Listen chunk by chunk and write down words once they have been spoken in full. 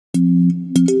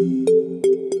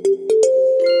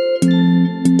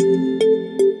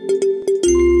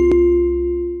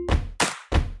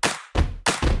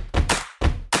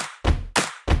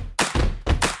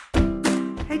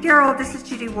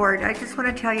Ward, I just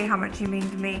want to tell you how much you mean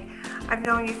to me. I've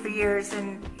known you for years,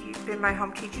 and you've been my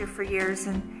home teacher for years,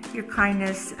 and your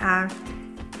kindness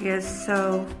is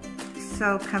so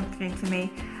comforting to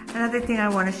me. Another thing I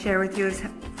want to share with you is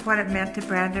what it meant to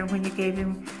Brandon when you gave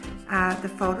him the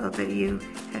photo that you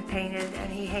had painted,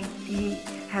 and he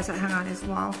has it hung on his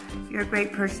wall. You're a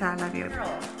great person. I love you.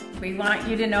 Darrel, we want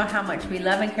you to know how much we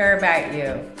love and care about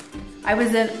you. I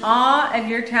was in awe of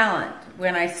your talent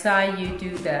when I saw you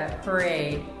do the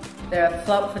parade, the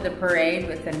float for the parade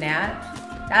with the net.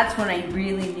 That's when I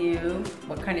really knew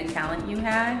what kind of talent you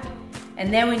had.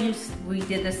 And then when we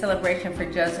did the celebration for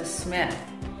Joseph Smith,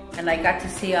 and I got to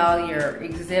see all your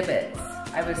exhibits,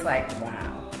 I was like, wow.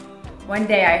 One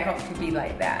day I hope to be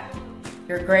like that.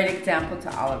 You're a great example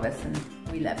to all of us, and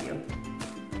we love you.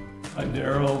 Hi,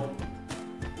 Darrel.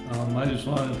 I just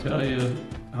want to tell you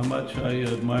how much I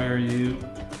admire you,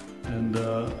 and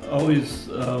always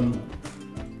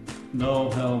know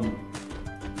how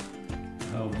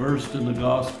versed in the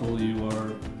gospel you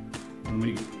are when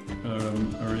we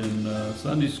are in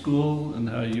Sunday school, and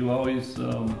how you always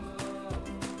have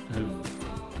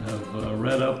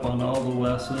read up on all the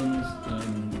lessons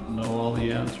and know all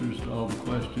the answers to all the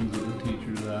questions that the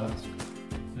teachers ask.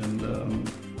 And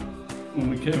when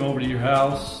we came over to your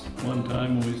house one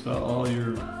time, when we saw all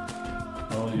your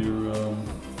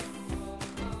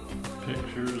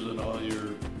pictures and all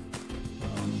your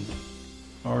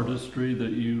artistry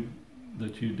that you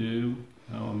do,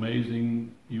 how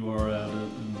amazing you are at it,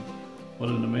 and what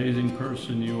an amazing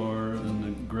person you are, and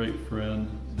a great friend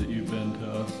that you've been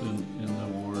to us in the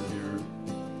ward here.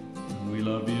 And we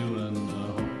love you, and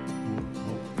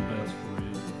hope the best for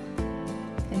you.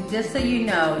 And just so you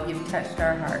know, you've touched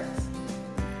our hearts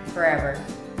forever.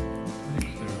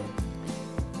 Thanks, Darrel.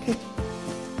 Okay,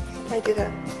 I do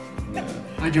that. Yeah.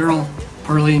 Hi, Darrel,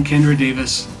 Parley, and Kendra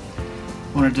Davis.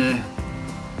 Wanted to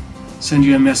send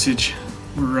you a message.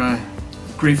 We're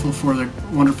grateful for the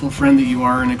wonderful friend that you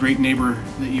are and a great neighbor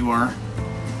that you are,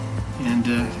 and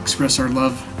express our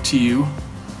love to you.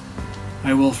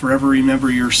 I will forever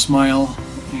remember your smile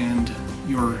and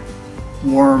your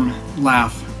warm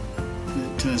laugh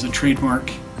that is a trademark.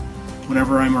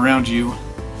 Whenever I'm around you,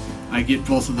 I get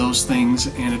both of those things,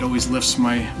 and it always lifts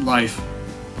my life.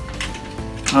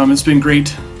 It's been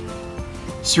great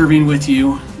serving with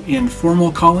you in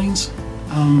formal callings,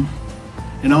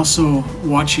 and also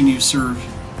watching you serve,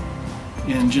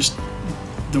 and just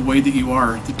the way that you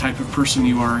are, the type of person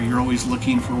you are. You're always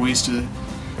looking for ways to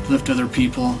lift other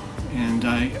people, and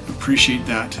I appreciate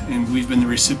that, and we've been the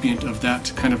recipient of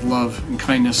that kind of love and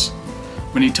kindness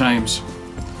many times.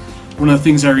 One of the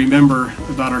things I remember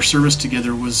about our service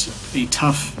together was a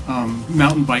tough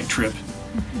mountain bike trip.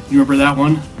 You remember that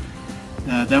one?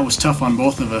 That was tough on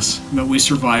both of us, but we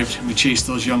survived. We chased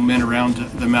those young men around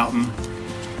the mountain.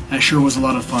 That sure was a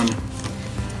lot of fun.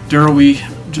 Darrel, we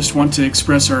just want to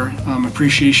express our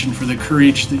appreciation for the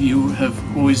courage that you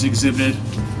have always exhibited,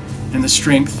 and the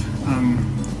strength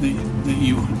that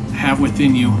you have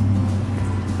within you.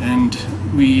 And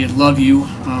we love you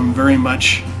very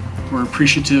much. We're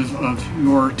appreciative of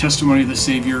your testimony of the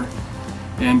Savior,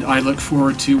 and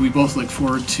we both look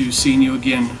forward to seeing you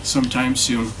again sometime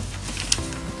soon.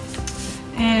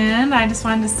 And I just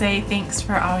wanted to say thanks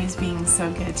for always being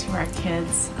so good to our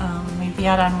kids. We'd be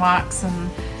out on walks,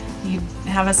 and you'd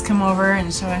have us come over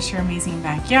and show us your amazing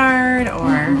backyard,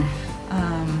 or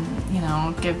you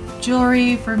know, give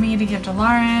jewelry for me to give to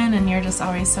Lauren, and you're just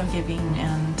always so giving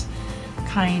and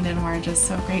kind, and we're just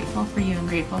so grateful for you and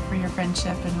grateful for your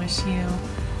friendship, and wish you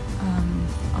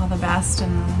all the best,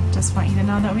 and just want you to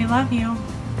know that we love you.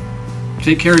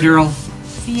 Take care, Darrel.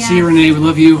 See ya. See you, Renee. We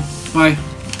love you. Bye.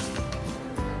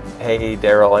 Hey,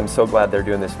 Darrel, I'm so glad they're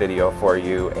doing this video for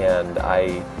you, and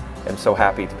I am so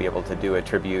happy to be able to do a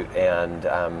tribute, and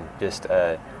just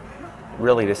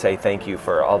really to say thank you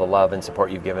for all the love and support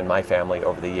you've given my family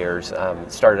over the years.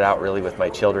 It started out really with my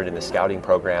children in the scouting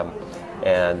program,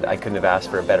 and I couldn't have asked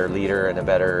for a better leader and a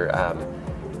better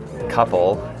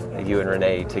couple, you and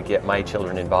Renee, to get my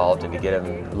children involved and to get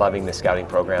them loving the scouting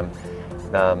program.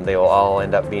 They will all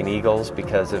end up being Eagles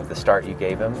because of the start you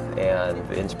gave them and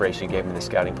the inspiration you gave them in the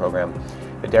scouting program.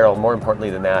 But Darrel, more importantly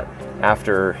than that,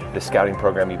 after the scouting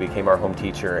program, you became our home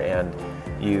teacher, and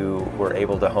you were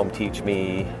able to home teach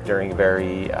me during a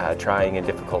very trying and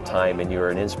difficult time, and you were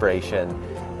an inspiration,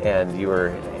 and you were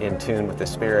in tune with the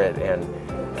Spirit and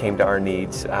came to our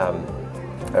needs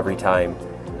every time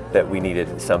that we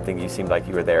needed something. You seemed like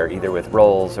you were there, either with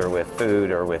rolls or with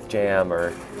food or with jam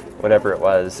or whatever it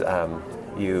was.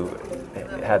 You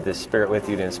had this Spirit with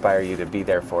you to inspire you to be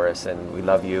there for us, and we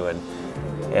love you. And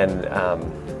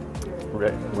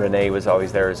Renee was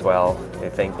always there as well. I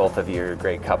thank both of you, you're a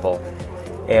great couple.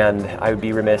 And I would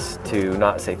be remiss to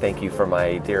not say thank you for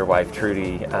my dear wife,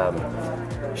 Trudy.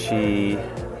 She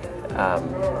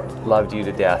loved you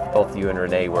to death. Both you and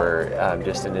Renee were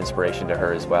just an inspiration to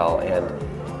her as well.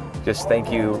 And just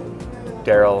thank you,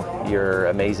 Darrell. You're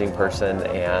an amazing person,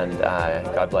 and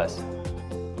God bless.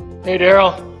 Hey,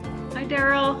 Darrell. Hi,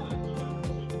 Darrell.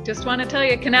 Just want to tell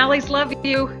you, Canales love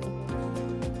you.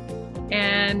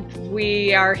 And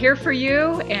we are here for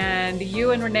you, and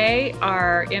you and Renee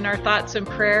are in our thoughts and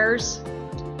prayers.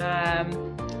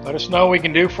 Let us know what we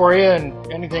can do for you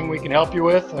and anything we can help you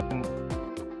with. And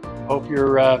hope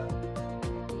you're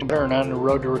better and on the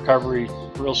road to recovery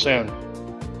real soon.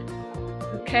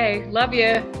 Okay, love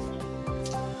you.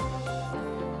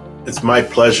 It's my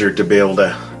pleasure to be able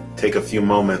to take a few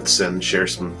moments and share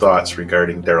some thoughts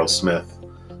regarding Darrell Smith.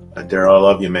 Darrell, I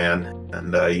love you, man,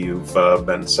 and you've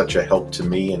been such a help to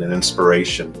me and an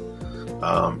inspiration.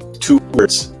 2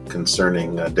 words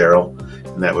concerning Darrell,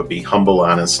 and that would be humble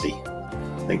honesty.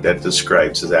 I think that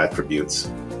describes his attributes.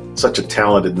 Such a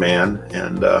talented man,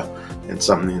 and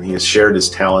something he has shared his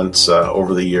talents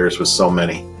over the years with so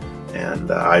many,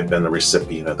 and I've been the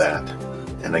recipient of that.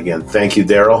 And again, thank you,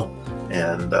 Darrell,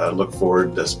 and look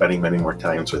forward to spending many more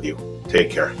times with you. Take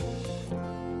care.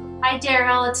 Hi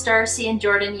Darrell, it's Darcy and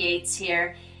Jordan Yates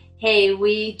here. Hey,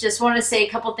 we just want to say a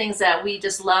couple things that we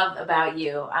just love about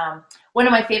you. One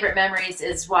of my favorite memories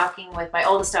is walking with my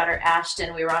oldest daughter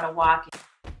Ashton. We were on a walk.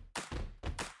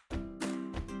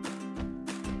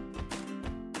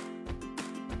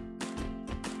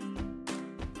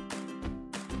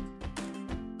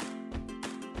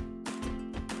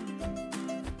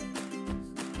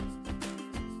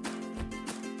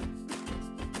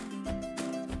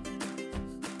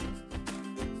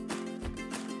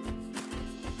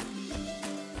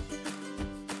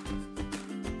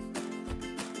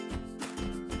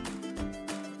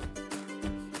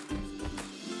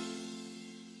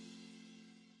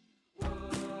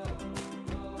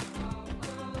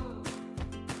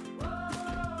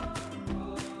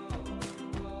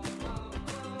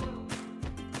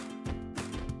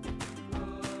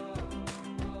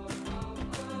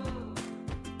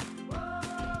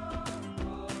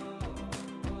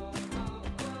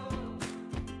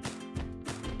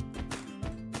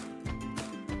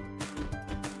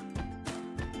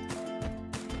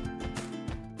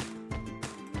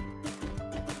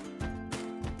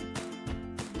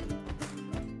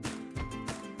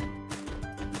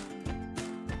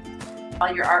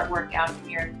 All your artwork out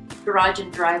in your garage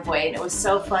and driveway, and it was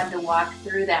so fun to walk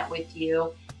through that with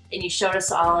you, and you showed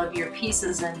us all of your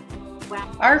pieces. And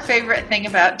wow. Our favorite thing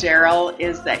about Darrell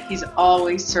is that he's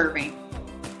always serving.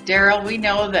 Darrell, we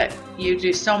know that you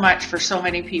do so much for so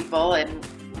many people, and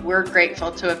we're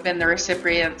grateful to have been the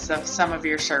recipients of some of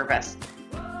your service.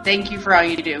 Thank you for all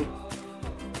you do.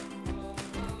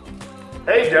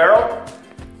 Hey Darrell,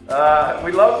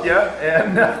 we love you,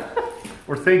 and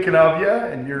we're thinking of you,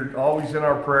 and you're always in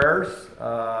our prayers.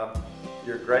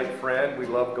 You're a great friend. We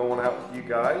love going out with you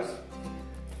guys.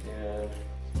 And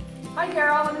hi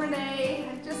Darrell and Renee.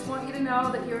 I just want you to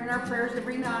know that you're in our prayers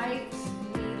every night.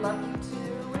 We love you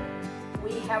too.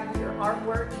 We have your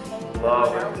artwork hanging on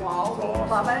our wall. We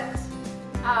love it.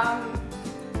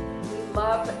 We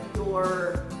love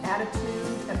your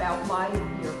attitude about life,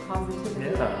 your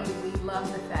positivity. Yeah. We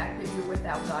love the fact that you're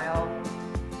without guile.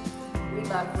 We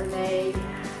love Renee.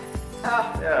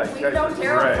 We've known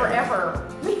Darrell forever.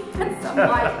 We had some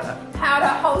like how to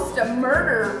host a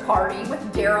murder party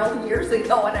with Darrell years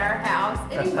ago in our house.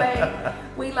 Anyway,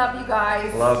 we love you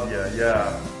guys. Love you,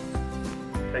 yeah.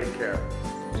 Take care.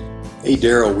 Hey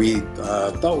Darrell, we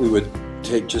thought we would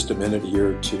take just a minute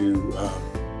here to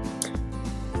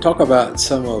talk about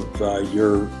some of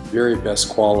your very best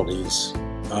qualities,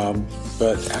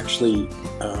 but actually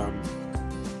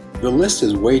the list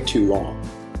is way too long.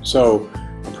 So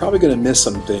I'm probably going to miss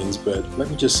some things, but let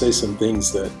me just say some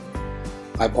things that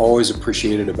I've always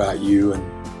appreciated about you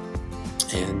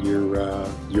and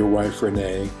your wife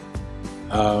Renee.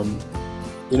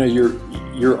 You know,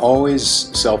 you're always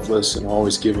selfless and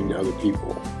always giving to other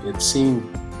people. It seemed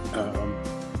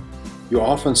you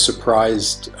often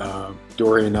surprised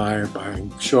Dory and I by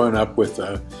showing up with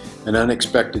an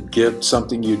unexpected gift,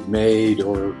 something you'd made,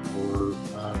 or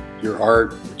your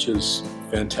art, which is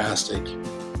fantastic.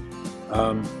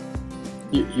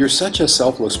 You're such a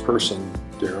selfless person,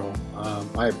 Darrell.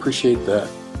 I appreciate that.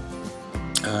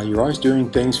 You're always doing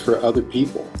things for other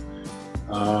people.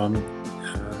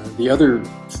 The other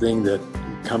thing that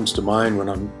comes to mind when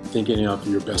I'm thinking of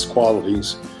your best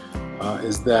qualities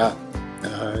is that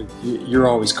you're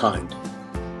always kind.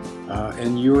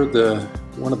 and you're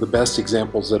one of the best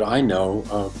examples that I know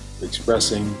of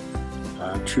expressing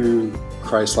true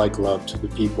Christ-like love to the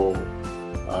people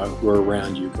who are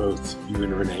around you, both you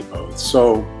and Renee both.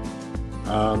 So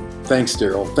thanks,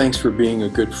 Darrel. Thanks for being a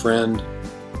good friend.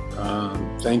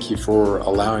 Thank you for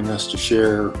allowing us to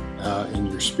share in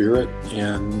your spirit,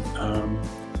 and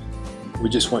we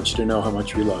just want you to know how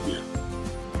much we love you.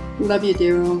 Love you,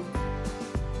 Darrel.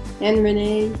 And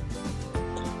Renee.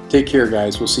 Take care,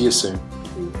 guys. We'll see you soon.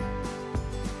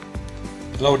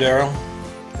 Hello, Darrel.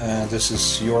 This is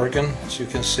Jorgen, as you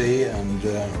can see, and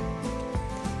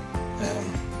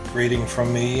greeting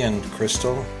from me and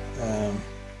Crystal.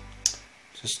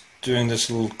 Just doing this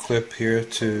little clip here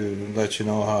to let you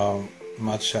know how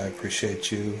much I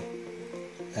appreciate you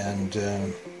and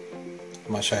how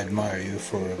much I admire you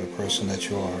for the person that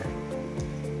you are.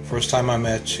 First time I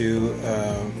met you,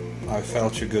 I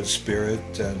felt your good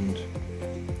spirit, and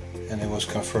it was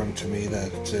confirmed to me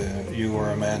that you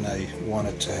were a man I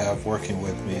wanted to have working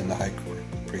with me in the High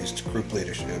Priest group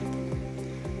leadership.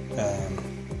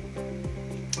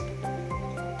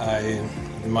 I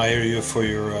admire you for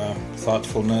your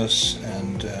thoughtfulness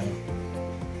and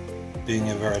being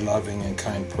a very loving and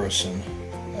kind person.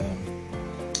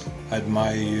 I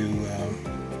admire you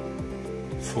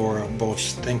for both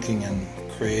thinking and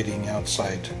creating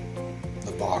outside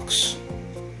the box.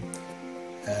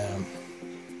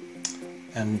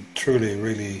 And truly,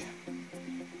 really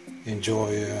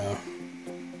enjoy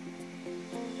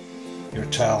your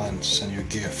talents and your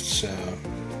gifts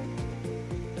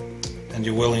and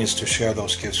your willingness to share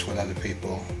those gifts with other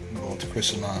people. Both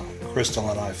Crystal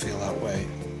and I feel that way.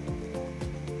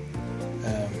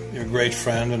 You're a great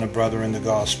friend and a brother in the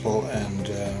gospel, and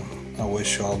I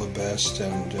wish you all the best,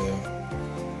 and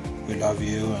we love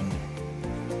you and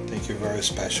think you're very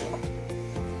special.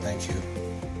 Thank you.